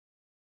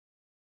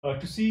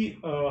to see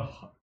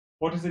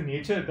what is the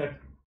nature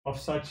of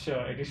such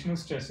additional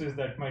stresses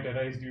that might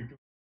arise due to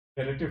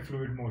relative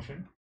fluid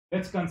motion.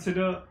 Let's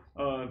consider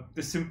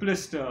the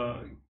simplest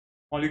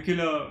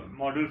molecular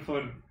model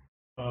for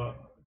uh,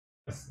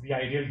 the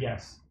ideal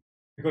gas,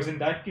 because in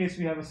that case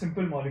we have a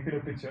simple molecular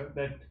picture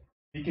that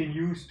we can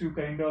use to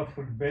kind of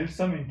build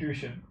some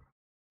intuition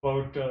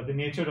about the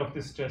nature of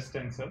this stress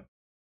tensor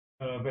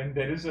when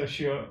there is a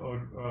shear or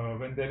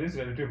when there is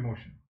relative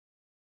motion.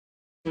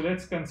 So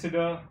let's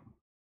consider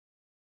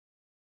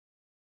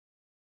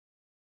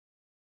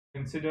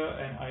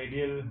an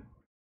ideal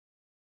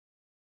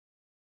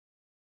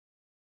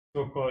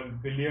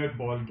so-called billiard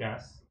ball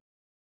gas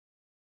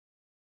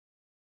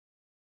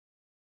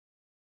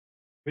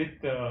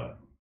with the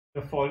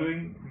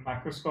following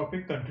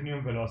macroscopic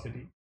continuum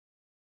velocity.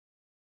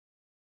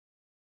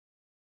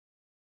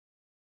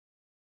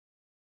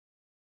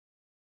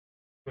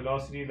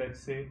 Velocity, let's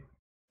say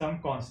some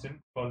constant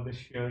called the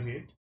shear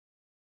rate.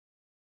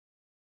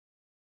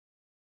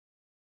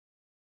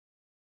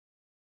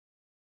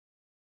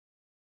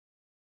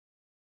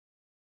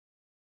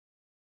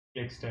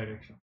 X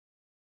direction.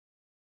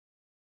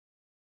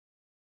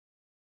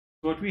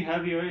 So what we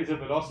have here is a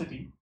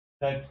velocity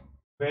that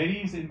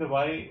varies in the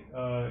y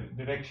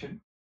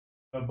direction,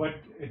 but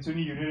it's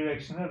only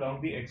unidirectional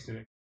along the x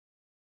direction.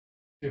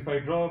 So if I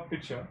draw a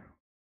picture,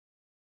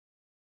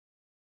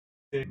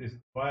 say this is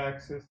the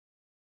y-axis,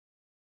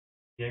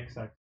 the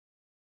x-axis.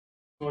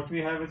 So what we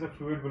have is a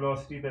fluid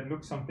velocity that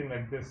looks something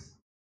like this.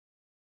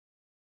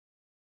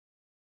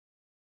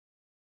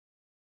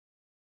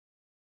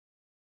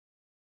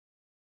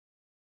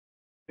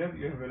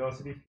 You have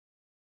velocity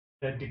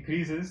that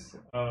decreases,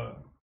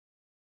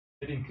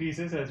 that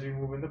increases as we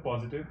move in the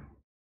positive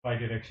y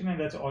direction, and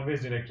that's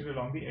always directed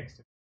along the x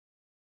direction.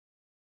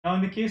 Now,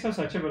 in the case of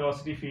such a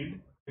velocity field,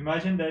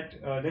 imagine that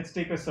let's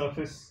take a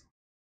surface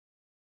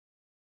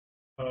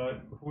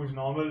whose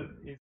normal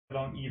is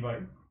along Ey.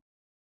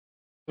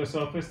 So a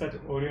surface that's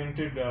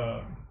oriented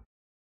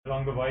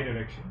along the y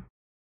direction,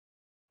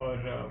 or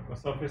a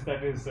surface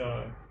that is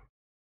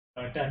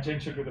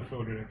tangential to the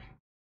flow direction.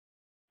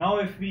 Now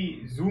if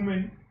we zoom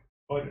in,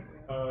 or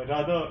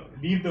rather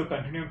leave the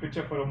continuum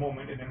picture for a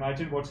moment and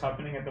imagine what's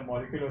happening at the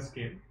molecular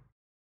scale.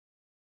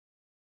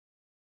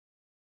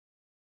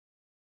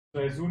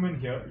 So I zoom in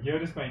here,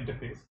 here is my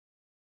interface.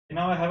 And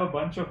now I have a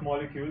bunch of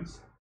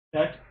molecules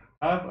that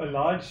have a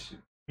large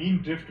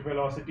mean drift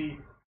velocity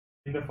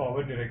in the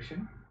forward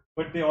direction,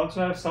 but they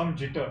also have some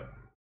jitter,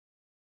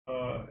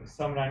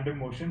 some random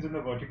motions in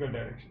the vertical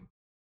direction.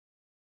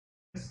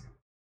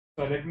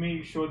 So let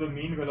me show the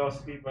mean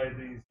velocity by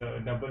these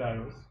double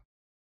arrows.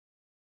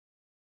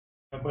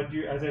 But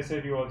you, as I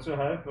said, you also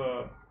have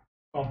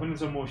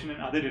components of motion in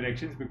other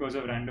directions because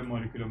of random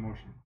molecular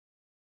motion.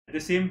 At the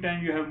same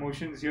time, you have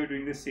motions here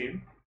doing the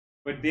same,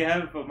 but they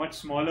have much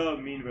smaller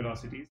mean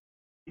velocities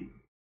in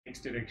the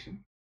x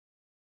direction.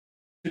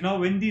 So now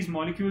when these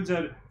molecules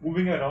are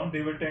moving around,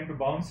 they will tend to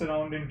bounce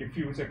around and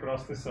diffuse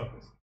across the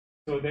surface.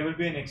 So there will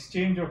be an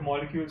exchange of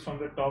molecules from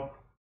the top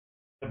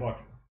to the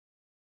bottom.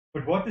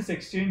 But what this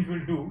exchange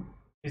will do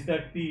is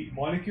that the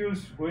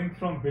molecules going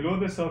from below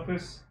the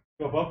surface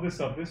to above the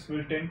surface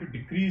will tend to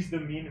decrease the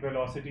mean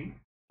velocity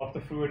of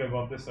the fluid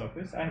above the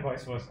surface, and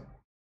vice versa.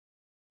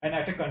 And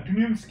at a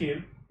continuum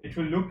scale, it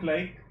will look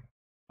like,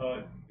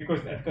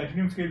 because at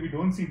continuum scale we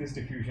don't see this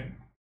diffusion,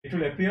 it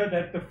will appear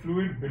that the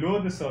fluid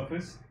below the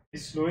surface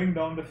is slowing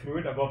down the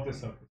fluid above the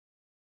surface.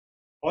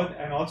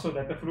 And also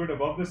that the fluid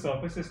above the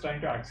surface is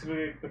trying to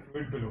accelerate the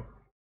fluid below.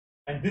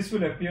 And this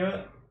will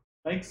appear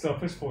like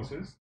surface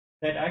forces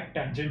that act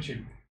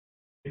tangentially.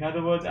 In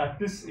other words, at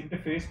this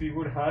interface, we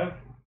would have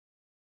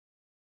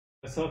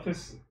a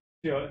surface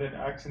here that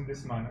acts in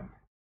this manner.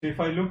 So if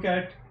I look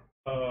at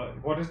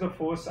what is the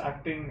force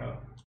acting,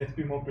 let's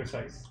be more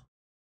precise.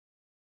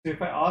 So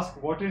if I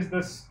ask what is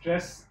the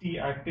stress T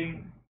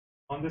acting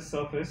on the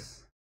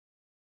surface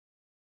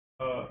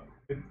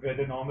where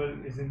the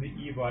normal is in the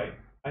EY,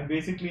 I'm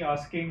basically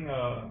asking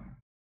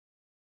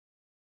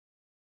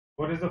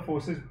what is the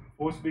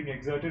force being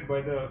exerted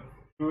by the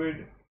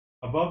fluid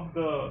above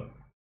the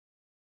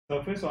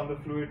surface on the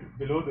fluid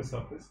below the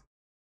surface,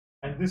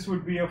 and this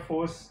would be a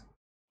force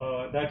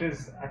that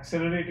is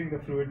accelerating the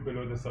fluid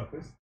below the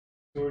surface.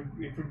 So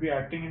it would be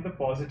acting in the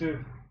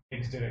positive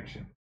x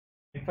direction.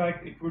 In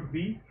fact, it would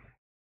be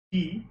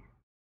T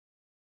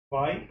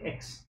by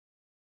x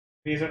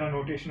based on a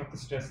notation of the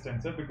stress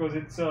tensor, because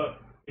it's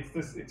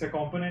a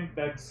component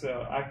that's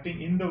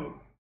acting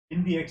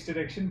in the x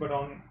direction but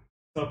on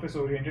surface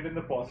oriented in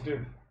the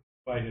positive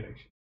y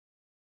direction.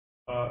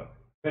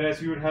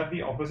 Whereas you would have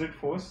the opposite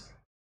force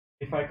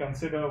if I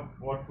consider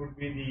what would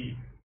be the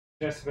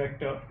stress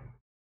vector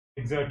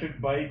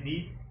exerted by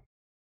the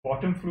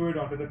bottom fluid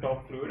onto the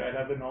top fluid. I'll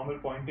have the normal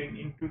pointing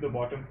into the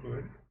bottom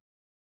fluid.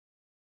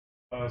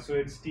 So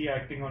it's T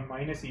acting on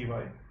minus Ey.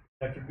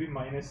 That would be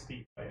minus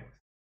T by x.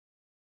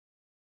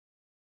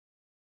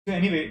 So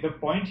anyway, the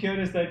point here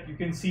is that you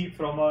can see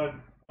from our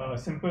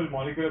simple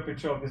molecular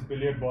picture of this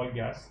billiard ball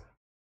gas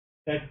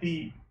that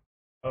the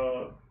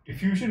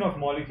diffusion of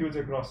molecules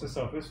across the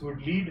surface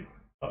would lead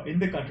in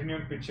the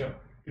continuum picture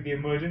to the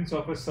emergence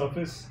of a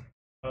surface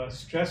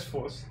stress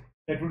force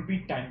that would be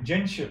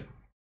tangential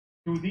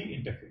to the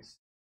interface.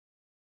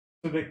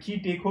 So the key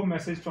take-home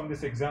message from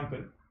this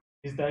example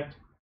is that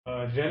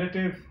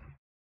relative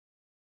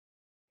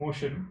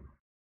motion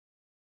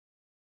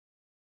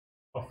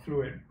of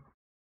fluid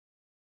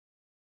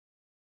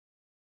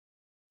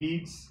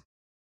leads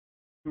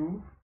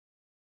to,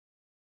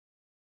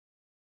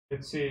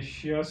 let's say,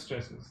 shear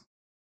stresses,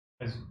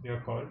 as they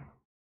are called,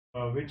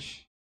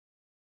 which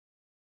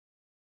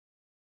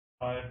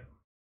are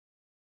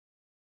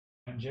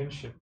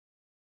tangential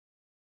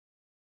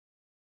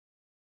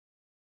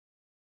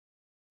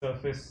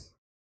surface,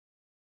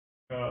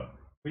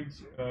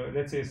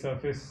 let's say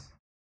surface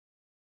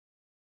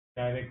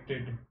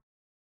directed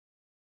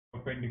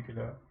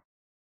perpendicular,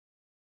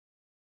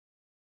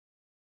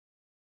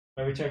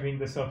 by which I mean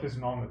the surface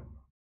normal.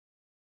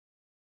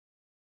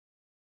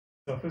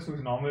 Surface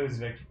whose normal is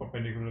directly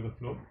perpendicular to the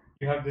flow,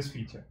 you have this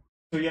feature.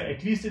 So yeah,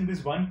 at least in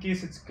this one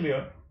case, it's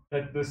clear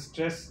that the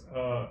stress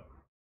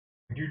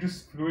due to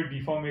fluid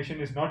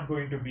deformation is not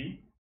going to be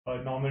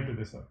normal to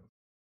the surface.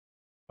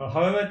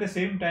 However, at the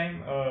same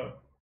time,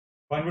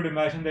 one would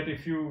imagine that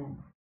if you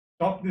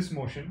stop this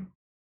motion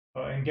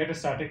and get a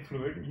static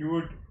fluid, you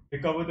would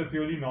recover the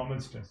purely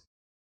normal stress.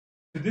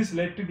 So this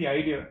led to the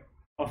idea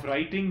of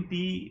writing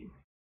the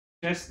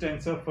stress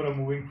tensor for a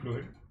moving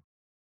fluid.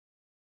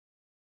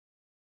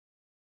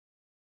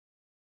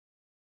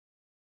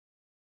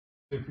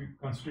 So if you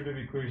constitutive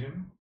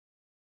equation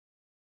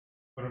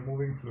for a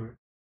moving fluid.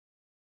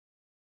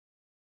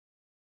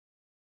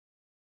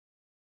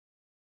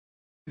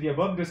 The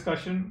above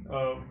discussion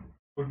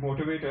would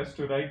motivate us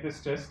to write the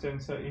stress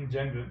tensor in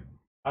general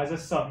as a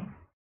sum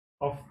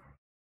of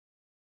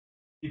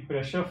the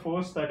pressure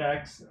force that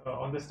acts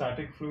on the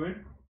static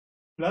fluid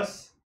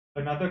plus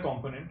another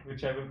component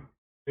which I will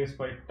place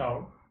by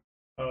tau,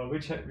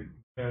 which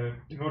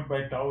denote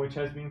by tau, which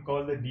has been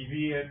called the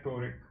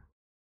deviatoric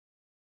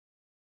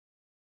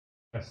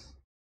stress,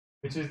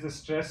 which is the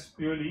stress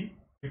purely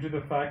due to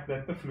the fact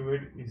that the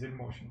fluid is in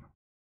motion.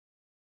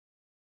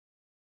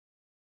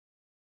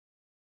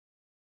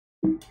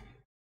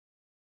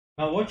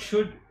 Now, what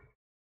should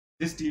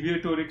this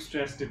deviatoric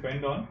stress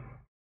depend on?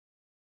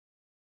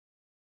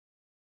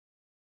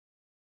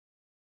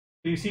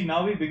 So you see,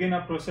 now we begin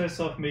our process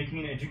of making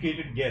an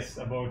educated guess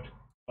about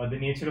the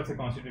nature of the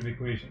constitutive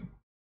equation.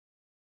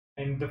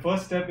 And the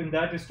first step in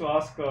that is to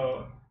ask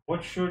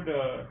what should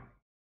the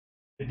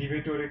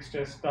deviatoric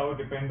stress tau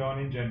depend on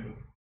in general?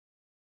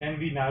 Can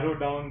we narrow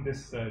down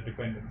this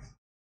dependence?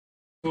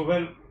 So,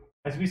 well,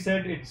 as we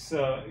said, it's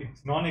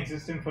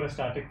non-existent for a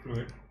static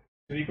fluid.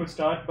 So we could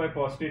start by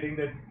postulating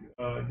that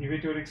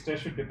deviatoric stress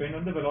should depend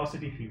on the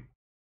velocity field.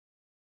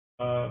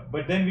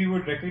 But then we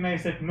would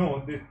recognize that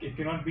no, it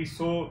cannot be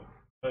so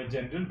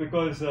general,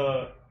 because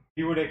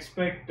we would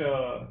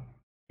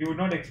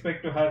not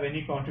expect to have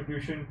any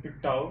contribution to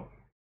tau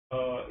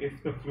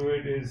if the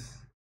fluid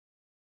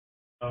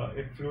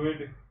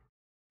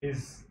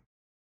is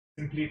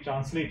simply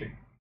translating,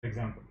 for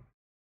example.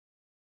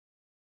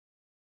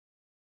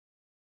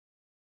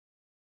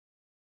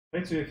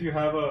 Right, so if you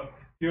have a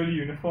purely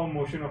uniform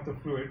motion of the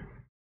fluid,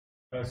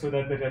 so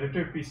that the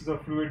relative pieces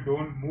of fluid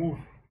don't move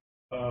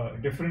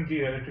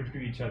differently relative to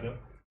each other,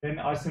 then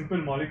our simple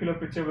molecular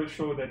picture will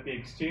show that the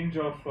exchange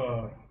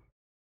of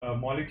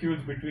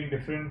molecules between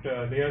different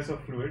layers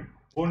of fluid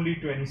won't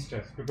lead to any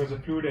stress, because the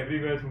fluid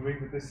everywhere is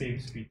moving with the same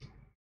speed.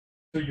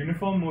 So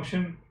uniform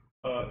motion,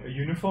 a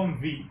uniform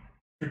V,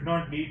 should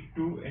not lead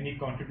to any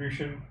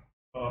contribution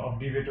of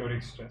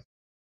deviatoric stress.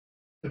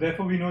 So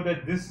therefore we know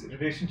that this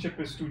relationship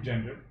is too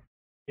general.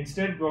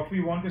 Instead, what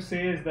we want to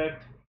say is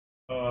that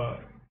the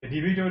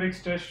deviatoric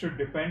stress should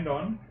depend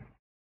on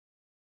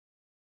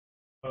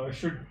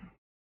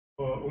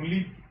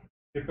only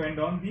depend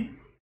on the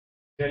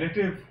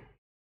relative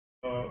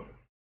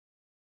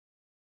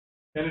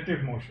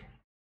motion.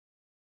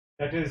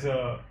 That is,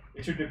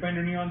 it should depend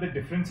only on the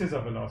differences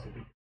of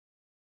velocity.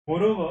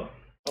 Moreover,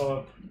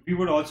 we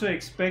would also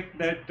expect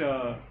that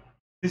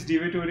this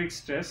deviatoric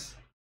stress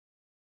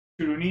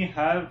should only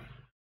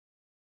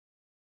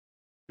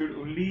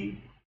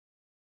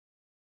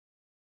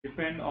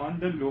depend on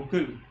the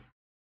local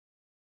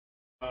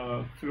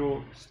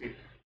flow state.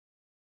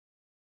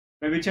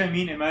 By which I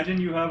mean, imagine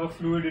you have a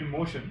fluid in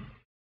motion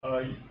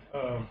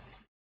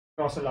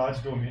across a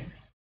large domain.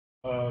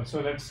 So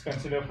let's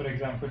consider, for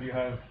example, you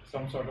have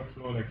some sort of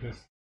flow like this.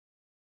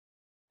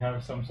 You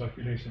have some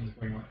circulations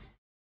going on.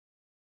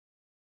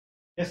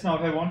 Yes, now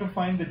if I want to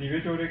find the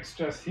deviatoric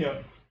stress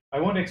here, I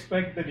won't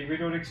expect the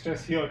deviatoric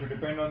stress here to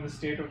depend on the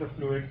state of the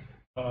fluid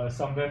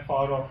somewhere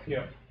far off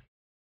here.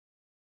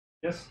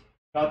 Yes,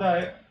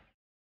 rather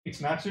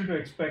it's natural to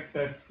expect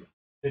that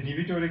the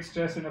deviatoric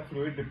stress in a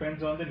fluid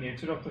depends on the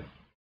nature of the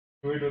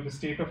fluid or the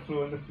state of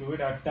flow in the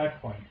fluid at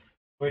that point.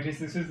 But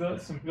this is the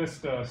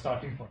simplest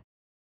starting point.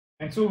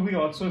 And so we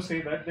also say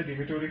that the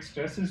deviatoric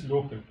stress is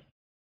local,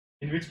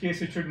 in which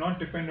case it should not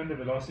depend on the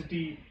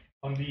velocity,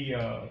 on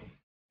the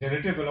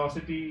relative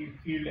velocity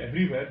field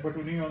everywhere, but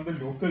only on the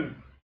local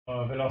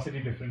velocity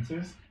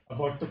differences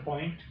about the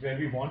point where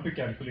we want to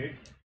calculate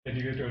the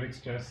deviatoric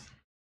stress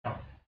tau.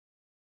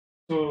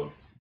 So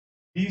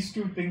these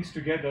two things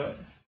together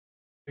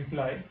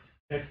imply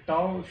that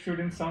tau should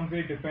in some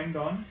way depend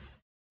on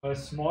a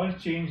small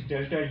change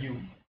delta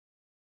u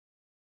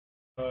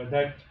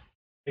that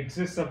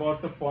exists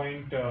about the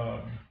point,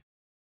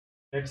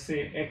 let's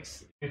say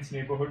x, its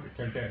neighborhood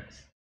delta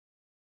x.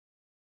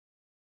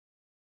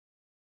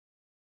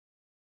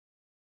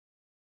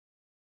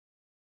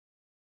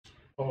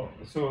 Oh,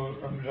 so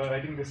I'm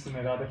writing this in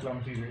a rather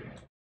clumsy way.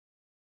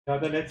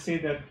 Rather, let's say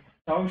that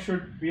tau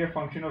should be a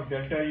function of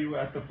delta u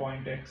at the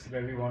point x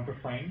where we want to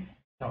find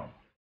tau.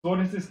 So what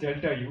is this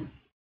delta u?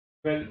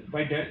 Well,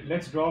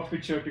 let's draw a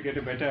picture to get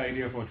a better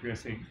idea of what we are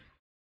saying.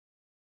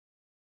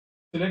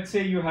 So let's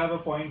say you have a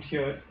point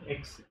here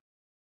x,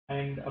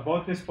 and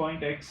about this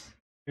point x,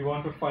 we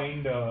want to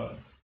find the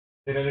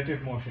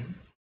relative motion.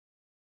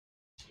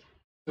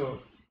 So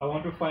I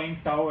want to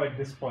find tau at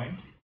this point.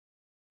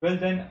 Well,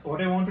 then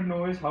what I want to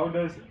know is how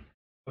does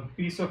a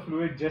piece of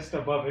fluid just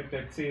above it,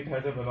 let's say it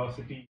has a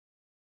velocity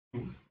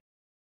u,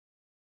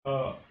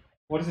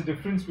 what is the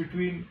difference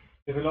between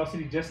the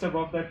velocity just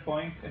above that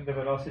point and the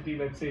velocity,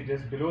 let's say,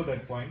 just below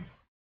that point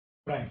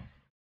prime?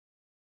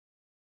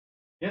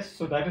 Yes,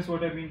 so that is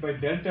what I mean by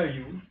delta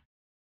u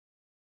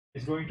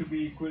is going to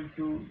be equal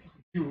to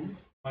u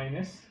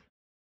minus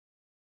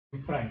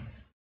u prime.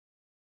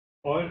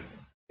 Or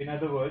in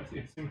other words,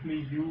 it's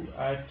simply u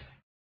at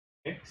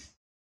x,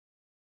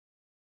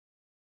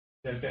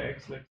 delta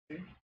x, let's say,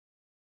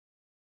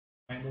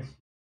 minus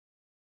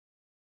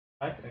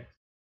at x.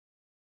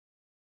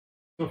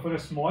 So for a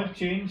small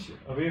change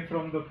away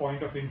from the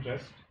point of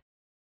interest,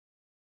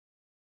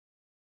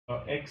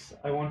 x,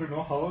 I want to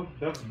know how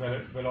the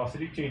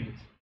velocity changes.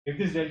 If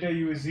this delta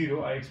u is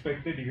 0, I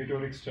expect the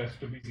deviatoric stress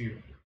to be 0.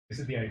 This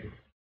is the idea.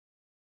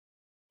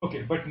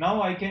 Okay, but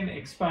now I can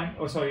expand.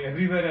 Oh, sorry,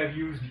 everywhere I've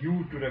used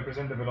u to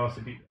represent the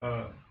velocity.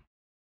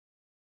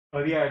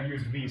 Earlier I've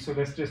used v, so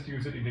let's just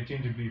use it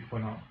interchangeably for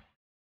now.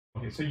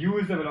 Okay, so u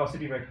is the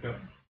velocity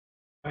vector.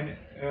 And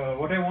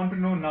what I want to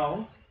know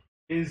now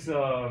is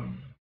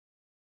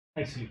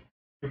actually,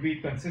 to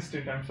be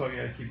consistent, I'm sorry,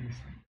 I keep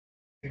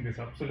mixing this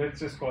up. So let's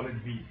just call it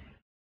v.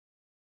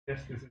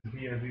 Yes, this is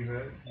v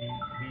everywhere.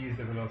 V is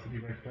the velocity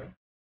vector.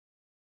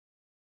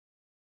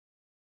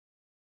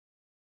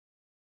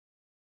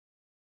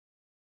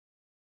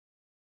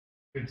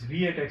 It's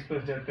v at x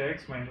plus delta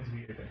x minus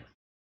v at x.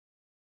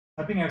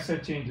 Nothing I've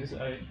said changes.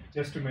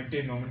 Just to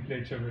maintain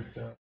nomenclature with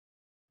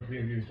what we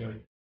have used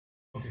earlier.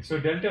 Okay, so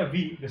delta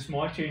v, the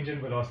small change in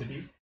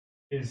velocity,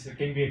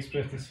 can be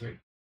expressed this way.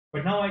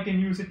 But now I can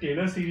use a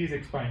Taylor series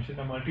expansion,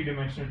 a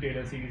multidimensional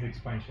Taylor series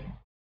expansion,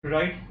 to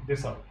write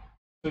this out.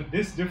 So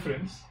this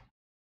difference,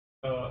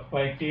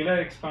 by Taylor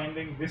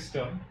expanding this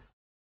term,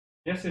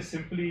 this is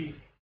simply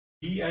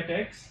v at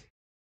x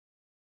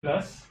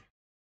plus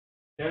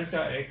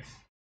delta x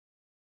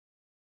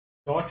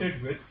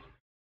dotted with,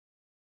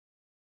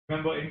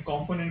 remember, in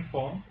component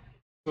form,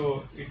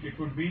 so it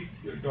would be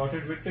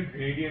dotted with the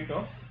gradient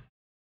of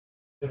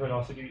the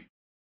velocity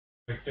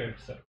vector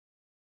itself,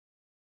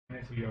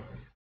 minus v of x.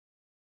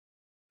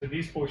 So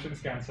these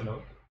portions cancel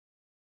out.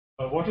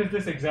 What is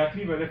this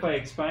exactly? Well, if I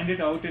expand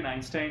it out in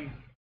Einstein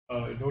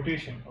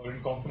notation or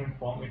in component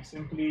form, it's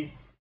simply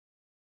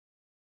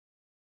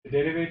the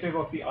derivative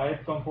of the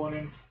ith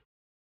component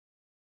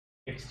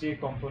xj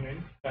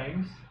component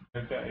times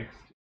delta x.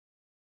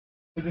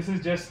 So this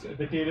is just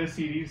the Taylor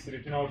series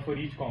written out for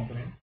each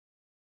component.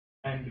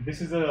 And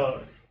this is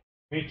a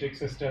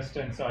matrix, a stress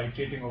tensor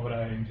iterating over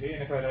I and j.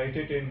 And if I write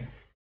it in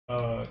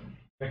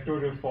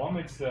vectorial form,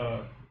 it's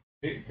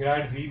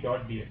grad v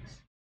dot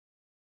dx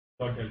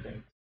dot delta x.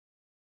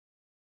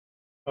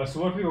 So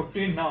what we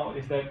obtain now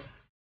is that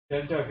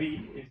delta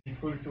v is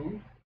equal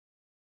to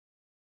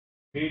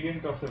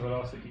gradient of the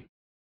velocity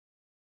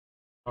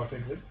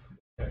dotted with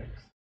delta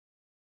x.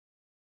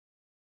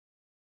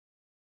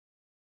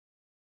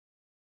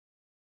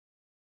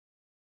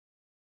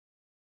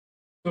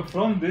 So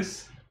from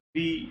this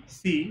we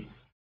see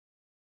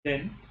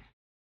then,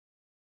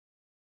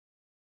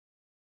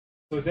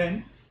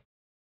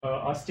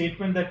 our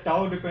statement that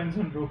tau depends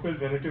on local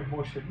relative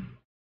motion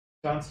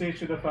translates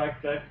to the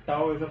fact that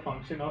tau is a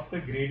function of the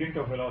gradient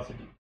of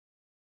velocity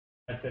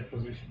at that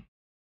position.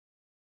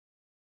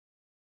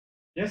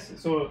 Yes,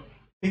 so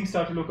things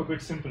start to look a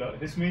bit simpler.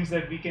 This means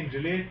that we can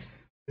relate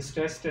the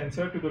stress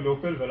tensor to the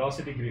local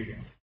velocity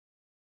gradient.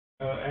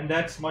 And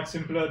that's much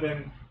simpler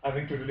than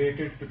having to relate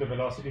it to the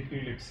velocity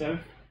field itself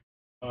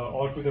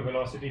or to the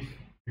velocity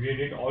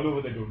gradient all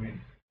over the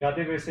domain.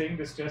 Rather, we're saying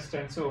the stress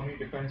tensor only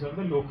depends on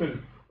the local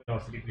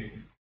velocity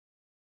gradient.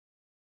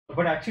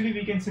 But actually,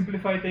 we can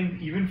simplify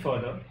things even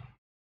further,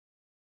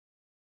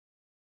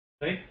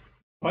 right?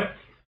 But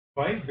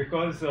why?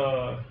 Because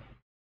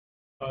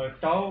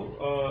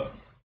tau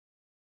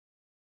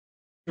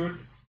should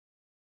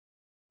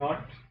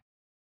not,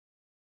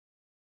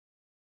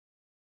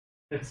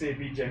 let's say,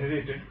 be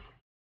generated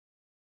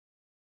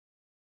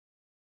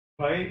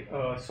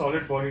by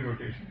solid body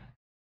rotation.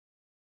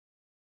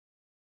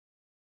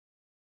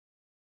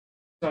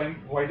 So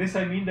by this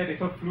I mean that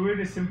if a fluid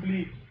is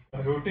simply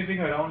rotating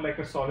around like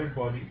a solid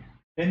body,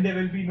 then there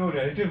will be no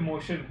relative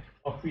motion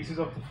of pieces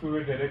of the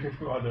fluid relative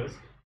to others,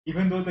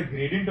 even though the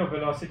gradient of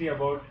velocity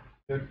about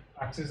the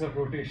axis of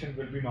rotation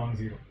will be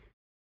non-zero.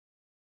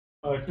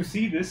 To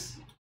see this,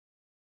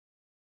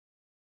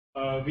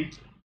 we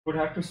would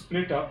have to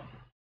split up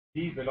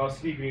the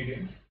velocity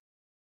gradient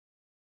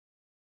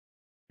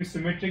to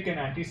symmetric and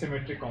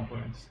anti-symmetric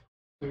components.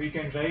 So we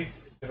can write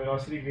the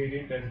velocity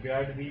gradient as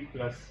grad v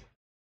plus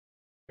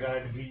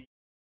grad v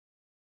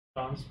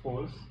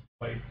transpose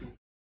by 2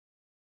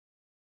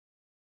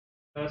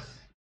 plus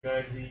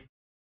grad v,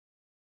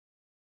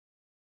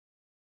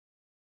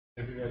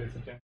 everywhere is a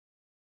 10,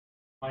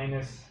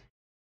 minus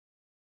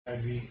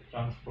grad v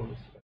transpose.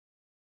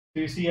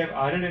 So you see I've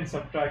added and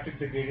subtracted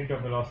the gradient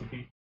of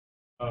velocity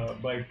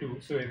by 2.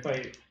 So if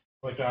I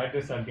were to add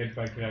this, I'll get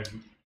by grad v.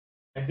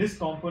 And this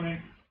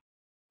component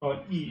called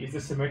E is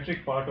the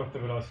symmetric part of the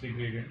velocity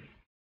gradient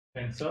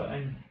tensor,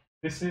 and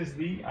this is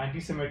the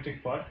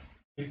anti-symmetric part.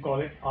 We'll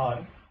call it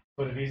R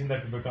for the reason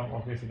that will become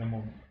obvious in a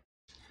moment.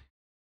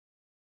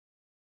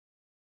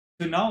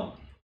 So now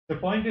the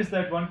point is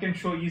that one can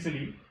show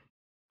easily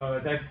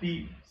that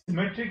the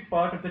symmetric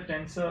part of the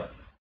tensor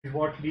is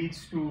what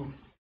leads to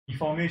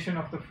deformation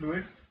of the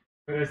fluid,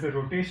 whereas the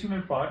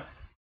rotational part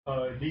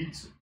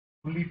leads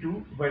only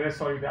to,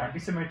 the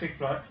anti-symmetric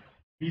part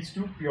leads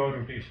to pure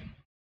rotation.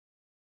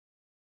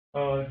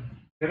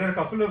 There are a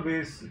couple of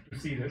ways to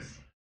see this.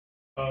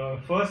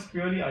 First,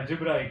 purely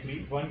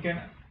algebraically, one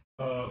can,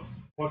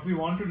 what we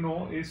want to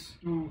know is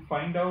to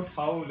find out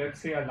how, let's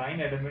say, a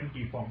line element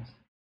deforms.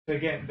 So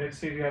again, let's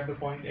say we have the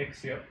point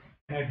x here,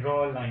 and I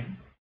draw a line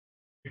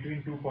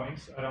between 2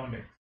 points around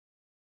x,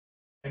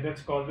 and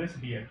let's call this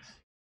dx.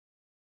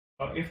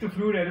 If the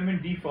fluid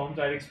element deforms,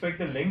 I expect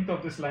the length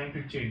of this line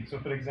to change. So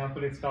for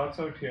example, it starts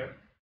out here,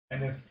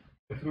 and if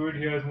the fluid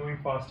here is moving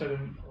faster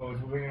than, or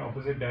is moving in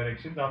opposite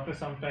directions, after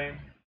some time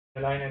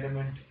the line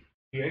element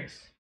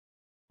dx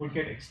would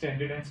get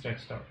extended and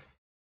stretched out.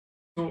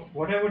 So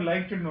what I would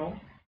like to know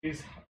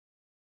is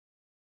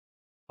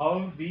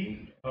how the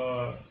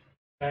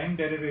time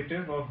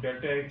derivative of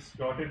delta x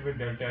dotted with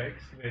delta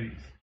x varies.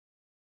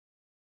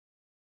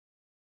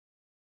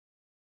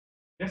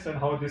 Yes, and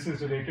how this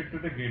is related to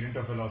the gradient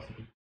of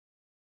velocity.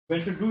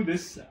 Well, to do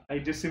this, I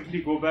just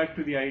simply go back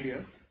to the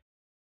idea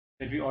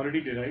that we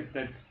already derived,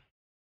 that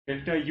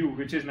delta u,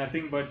 which is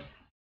nothing but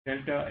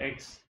delta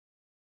x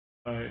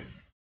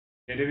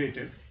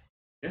derivative,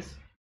 yes,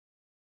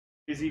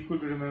 is equal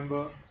to,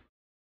 remember,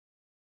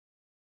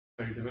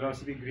 the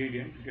velocity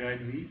gradient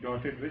grad v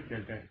dotted with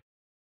delta x.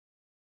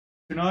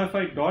 So now if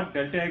I dot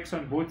delta x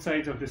on both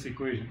sides of this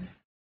equation,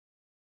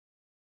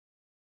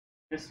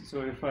 yes,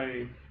 so if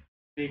I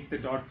take the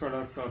dot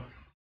product of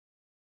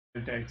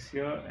delta x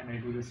here and I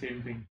do the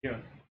same thing here,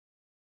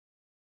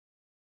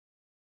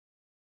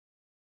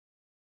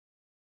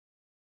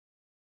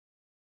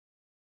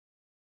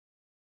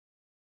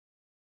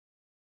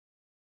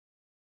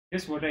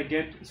 yes, what I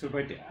get, so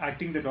by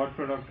acting the dot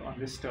product on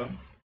this term,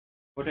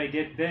 what I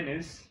get then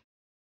is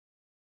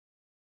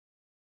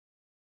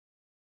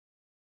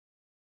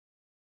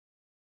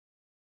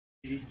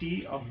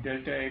dt of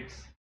delta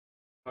x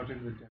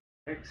dotted with delta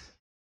x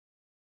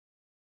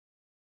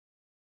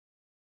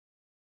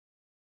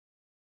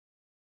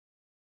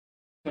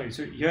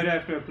so here I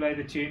have to apply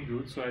the chain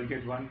rule, so I'll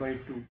get 1 by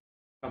 2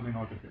 coming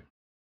out of it,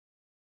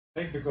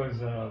 right? Because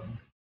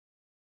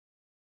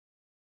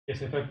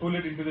yes, if I pull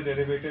it into the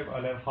derivative,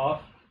 I'll have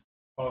half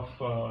of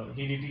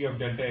ddt of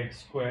delta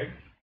x squared,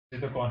 which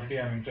is the quantity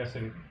I'm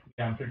interested in,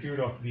 the amplitude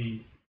of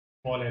the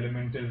small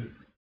elemental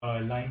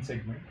line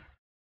segment,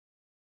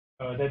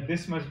 that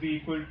this must be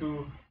equal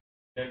to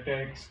delta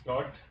x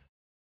dot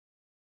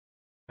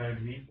grad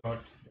v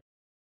dot.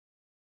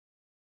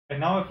 And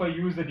now if I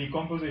use the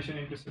decomposition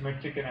into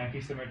symmetric and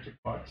anti-symmetric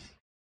parts,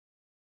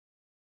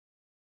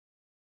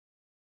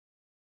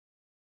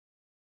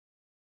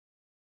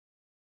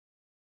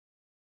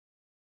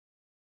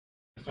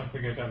 let's not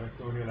forget our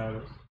vectorial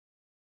arrows.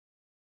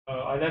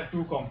 I'll have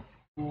two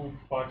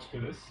parts to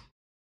this.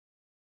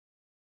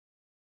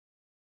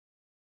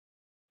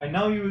 And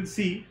now you will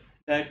see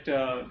that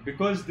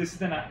because this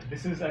is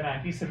an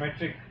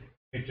anti-symmetric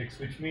matrix,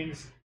 which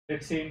means,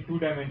 let's say in 2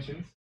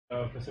 dimensions,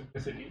 for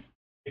simplicity,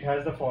 it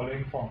has the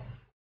following form.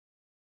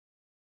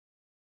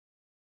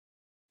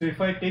 So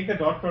if I take the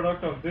dot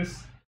product of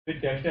this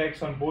with delta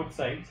x on both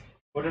sides,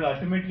 what I'll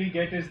ultimately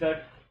get is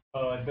that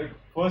the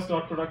first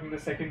dot product and the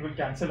second will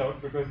cancel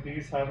out because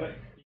these have an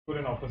equal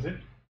and opposite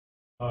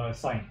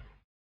sign.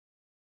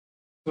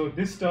 So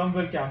this term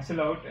will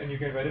cancel out, and you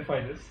can verify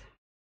this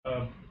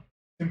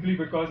simply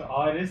because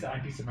R is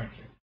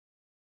anti-symmetric.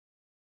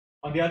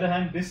 On the other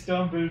hand, this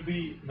term will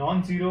be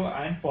non-zero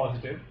and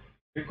positive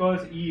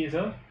because E is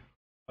a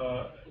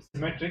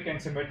symmetric,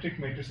 and symmetric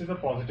matrices are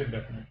positive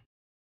definite.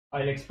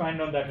 I'll expand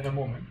on that in a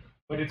moment,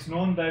 but it's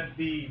known that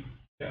the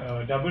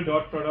double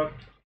dot product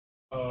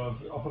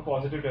of a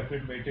positive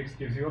definite matrix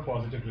gives you a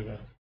positive result.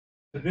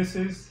 So this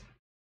is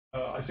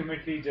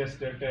ultimately just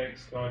delta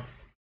x dot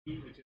e,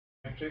 which is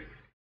symmetric,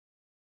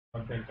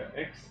 dot delta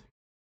x,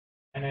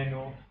 and I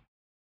know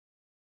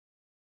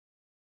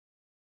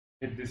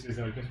that this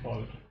result is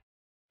positive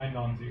and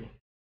non-zero.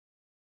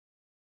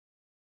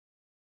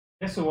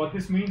 Yes, so what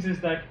this means is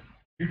that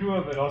due to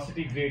a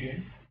velocity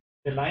gradient,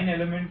 the line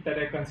element that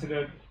I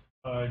consider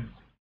uh,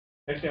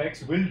 delta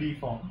x will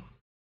deform,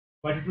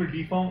 but it will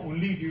deform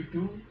only due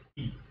to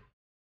E.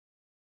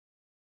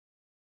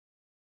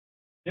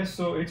 Yes,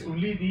 so it's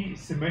only the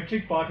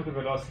symmetric part of the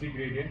velocity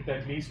gradient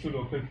that leads to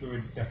local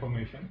fluid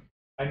deformation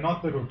and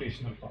not the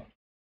rotational part.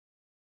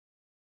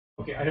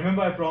 Okay, I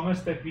remember I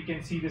promised that we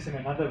can see this in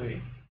another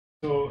way.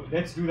 So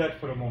let's do that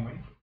for a moment.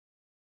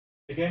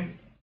 Again,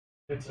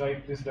 let's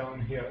write this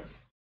down here.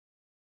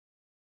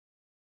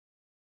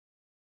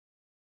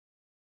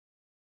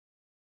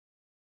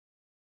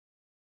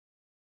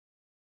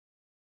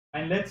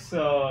 And let's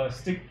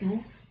stick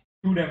to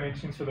 2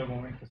 dimensions for the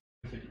moment for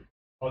simplicity.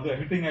 Although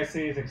everything I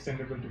say is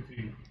extendable to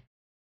 3D.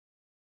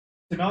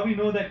 So now we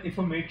know that if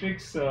a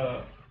matrix,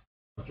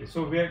 okay,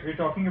 so we're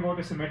talking about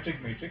a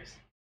symmetric matrix.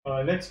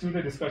 Let's do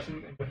the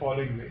discussion in the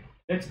following way.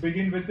 Let's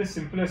begin with the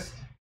simplest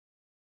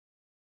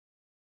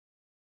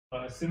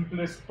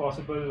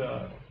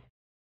possible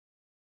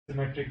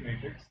symmetric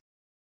matrix.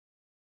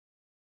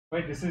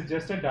 Right, this is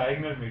just a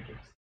diagonal matrix.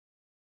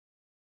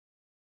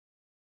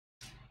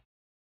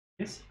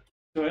 Yes.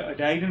 So a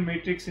diagonal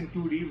matrix in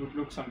 2D would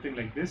look something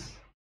like this.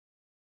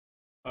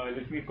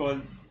 Let me call,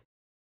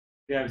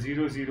 they have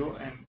 0, 0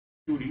 and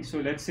 2D. So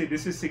let's say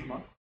this is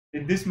sigma.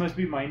 Then this must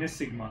be minus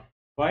sigma.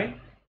 Why?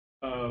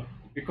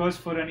 Because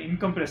for an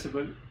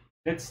incompressible,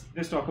 let's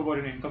talk about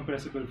an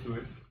incompressible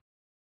fluid.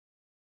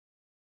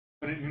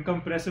 For an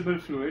incompressible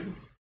fluid,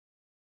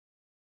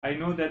 I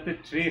know that the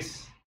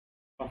trace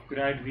of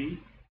grad V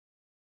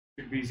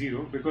should be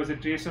 0 because the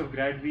trace of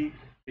grad V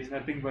is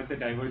nothing but the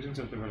divergence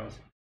of the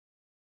velocity.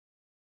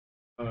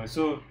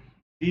 So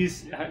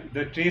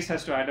the trace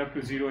has to add up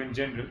to 0 in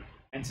general,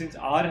 and since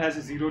R has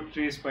a 0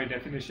 trace by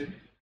definition,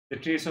 the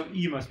trace of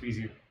E must be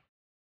 0.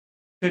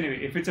 So anyway,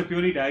 if it's a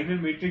purely diagonal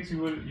matrix,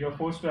 you're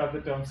forced to have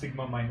the term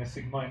sigma minus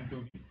sigma in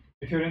 2D.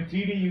 If you're in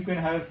 3D, you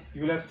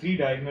will have 3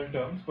 diagonal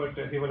terms, but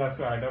they will have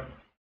to add up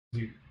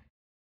 0.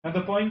 Now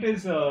the point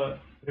is,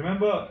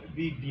 remember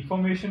the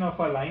deformation of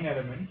a line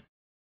element,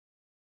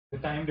 the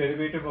time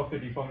derivative of the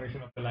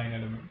deformation of the line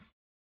element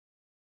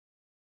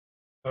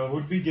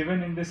would be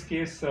given in this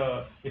case,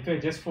 if I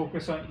just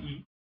focus on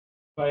E,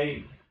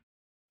 by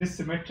this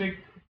symmetric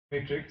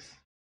matrix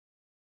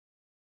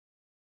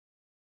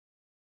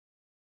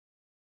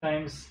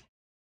times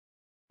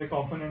the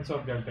components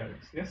of delta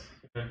x. Yes,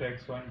 so delta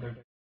x1, delta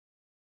x.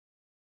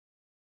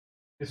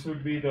 This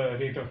would be the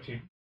rate of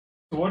change.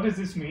 So what does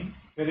this mean?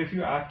 Well, if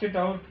you act it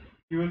out,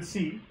 you will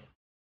see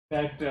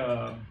that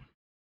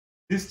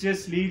this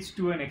just leads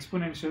to an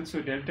exponential.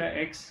 So delta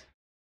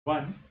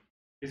x1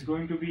 is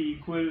going to be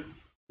equal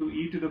to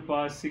e to the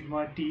power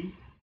sigma t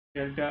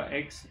delta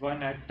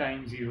x1 at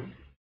time 0,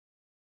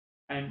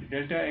 and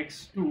delta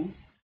x2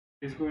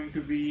 is going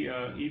to be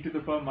e to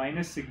the power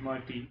minus sigma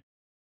t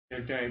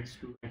delta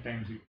x2 at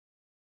time 0.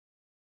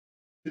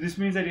 So this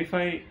means that if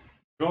I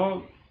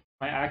draw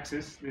my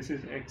axis, this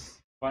is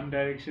x1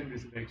 direction,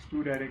 this is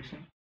x2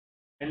 direction,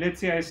 and let's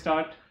say I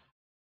start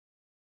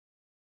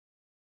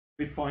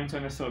with points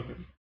on a circle.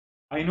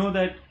 I know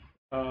that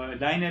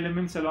line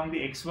elements along the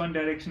x1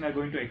 direction are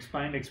going to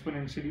expand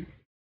exponentially,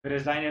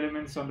 whereas line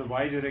elements on the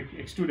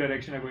x2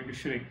 direction are going to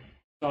shrink.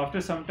 So after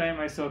some time,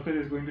 my circle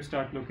is going to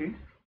start looking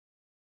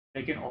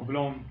like an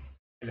oblong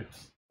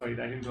ellipse. Sorry,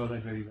 I didn't draw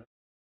that very well.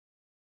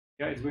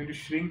 Yeah, it's going to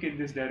shrink in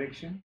this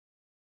direction,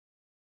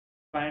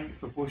 expand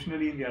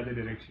proportionally in the other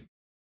direction.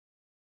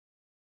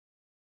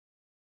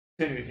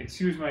 Anyway,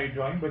 excuse my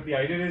drawing, but the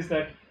idea is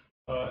that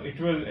it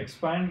will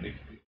expand,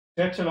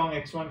 stretch along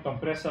x1,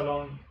 compress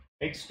along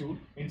x2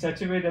 in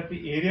such a way that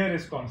the area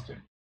is constant.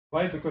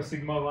 Why? Because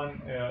sigma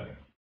 1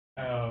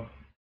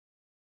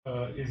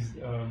 is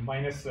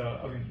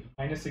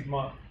minus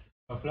sigma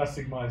plus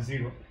sigma is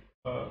 0,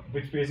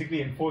 which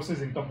basically enforces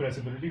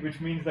incompressibility,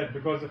 which means that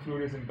because the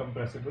fluid is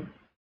incompressible,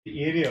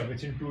 the area,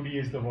 which in 2D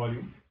is the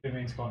volume,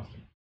 remains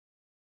constant.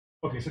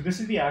 Okay, so this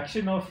is the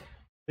action of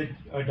the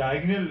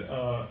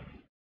diagonal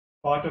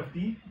part of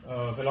the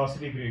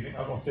velocity gradient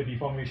of the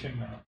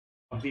deformation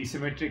of the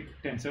symmetric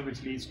tensor,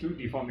 which leads to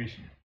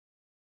deformation.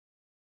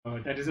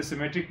 That is the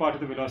symmetric part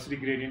of the velocity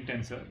gradient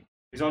tensor.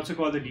 It's also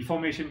called the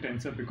deformation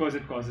tensor because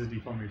it causes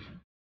deformation.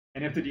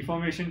 And if the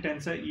deformation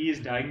tensor E is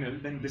diagonal,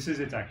 then this is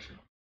its action.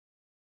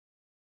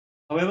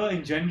 However,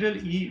 in general,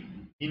 E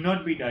need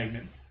not be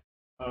diagonal,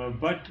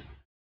 but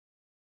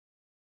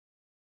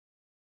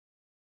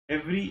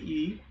every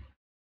E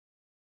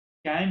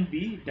can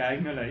be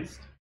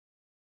diagonalized.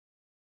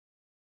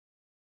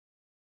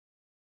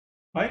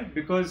 Why?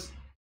 Because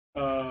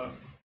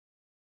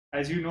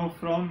as you know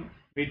from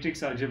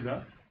matrix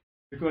algebra,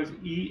 because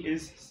E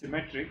is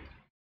symmetric,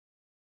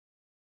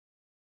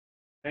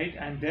 right,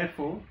 and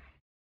therefore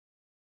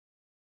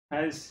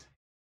has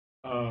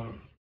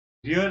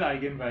real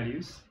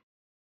eigenvalues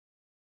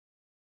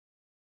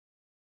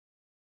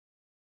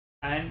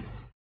and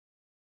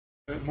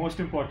most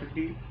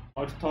importantly,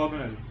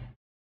 orthogonal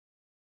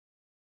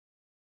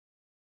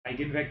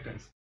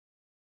eigenvectors.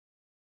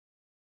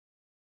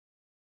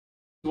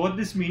 So what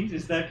this means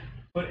is that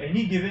for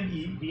any given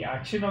E, the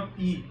action of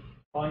E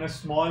on a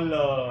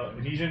small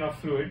region of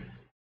fluid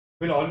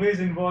will always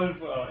involve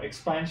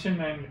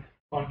expansion and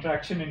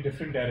contraction in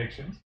different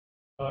directions.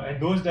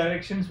 And those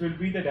directions will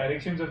be the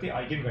directions of the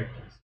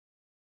eigenvectors.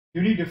 The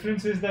only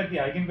difference is that the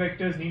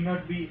eigenvectors need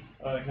not be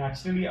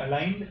naturally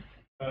aligned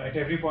at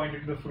every point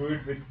in the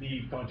fluid with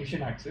the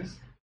Cartesian axis,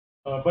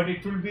 but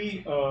it will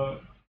be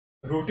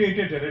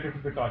rotated relative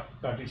to the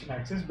Cartesian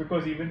axis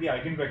because even the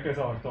eigenvectors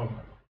are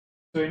orthogonal.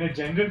 So in a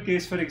general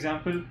case, for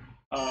example,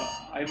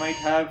 I might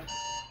have,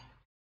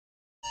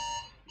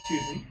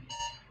 excuse me,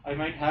 I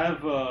might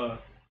have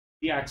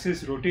the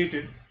axis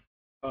rotated,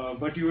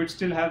 but you would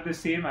still have the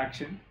same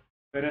action,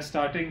 where a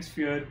starting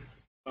sphere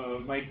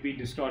might be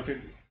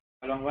distorted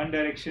along one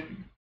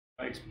direction,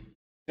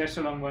 stretched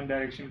along one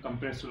direction,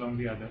 compressed along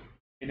the other,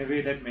 in a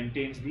way that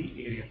maintains the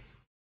area.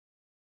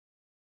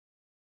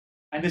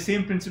 And the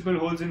same principle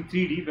holds in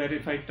 3D, where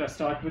if I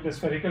start with a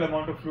spherical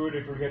amount of fluid,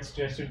 it will get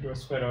stretched into a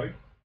spheroid.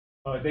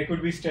 There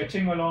could be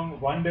stretching along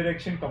one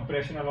direction,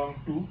 compression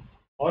along two,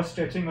 or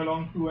stretching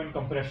along two and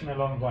compression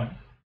along one.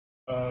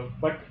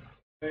 But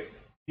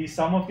the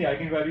sum of the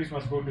eigenvalues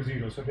must go to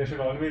zero. So there should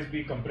always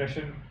be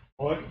compression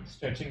or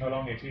stretching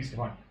along at least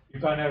one. You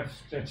can't have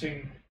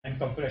stretching and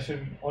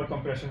compression or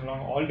compression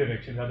along all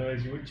directions,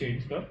 otherwise you would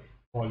change the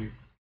volume.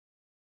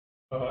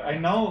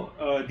 And now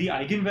the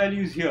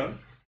eigenvalues here,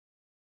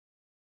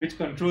 which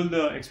control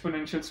the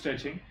exponential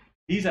stretching,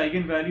 these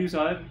eigenvalues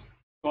are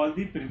called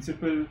the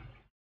principal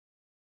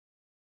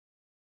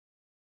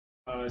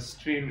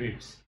strain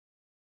rates,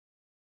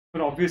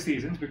 for obvious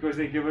reasons, because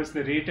they give us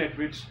the rate at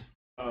which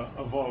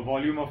a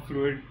volume of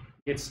fluid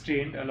gets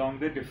strained along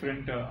the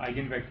different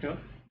eigenvector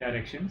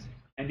directions,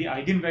 and the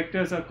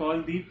eigenvectors are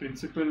called the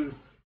principal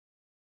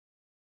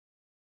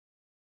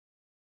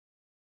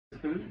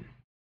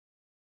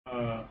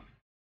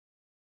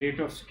rate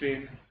of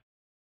strain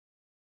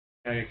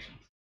directions.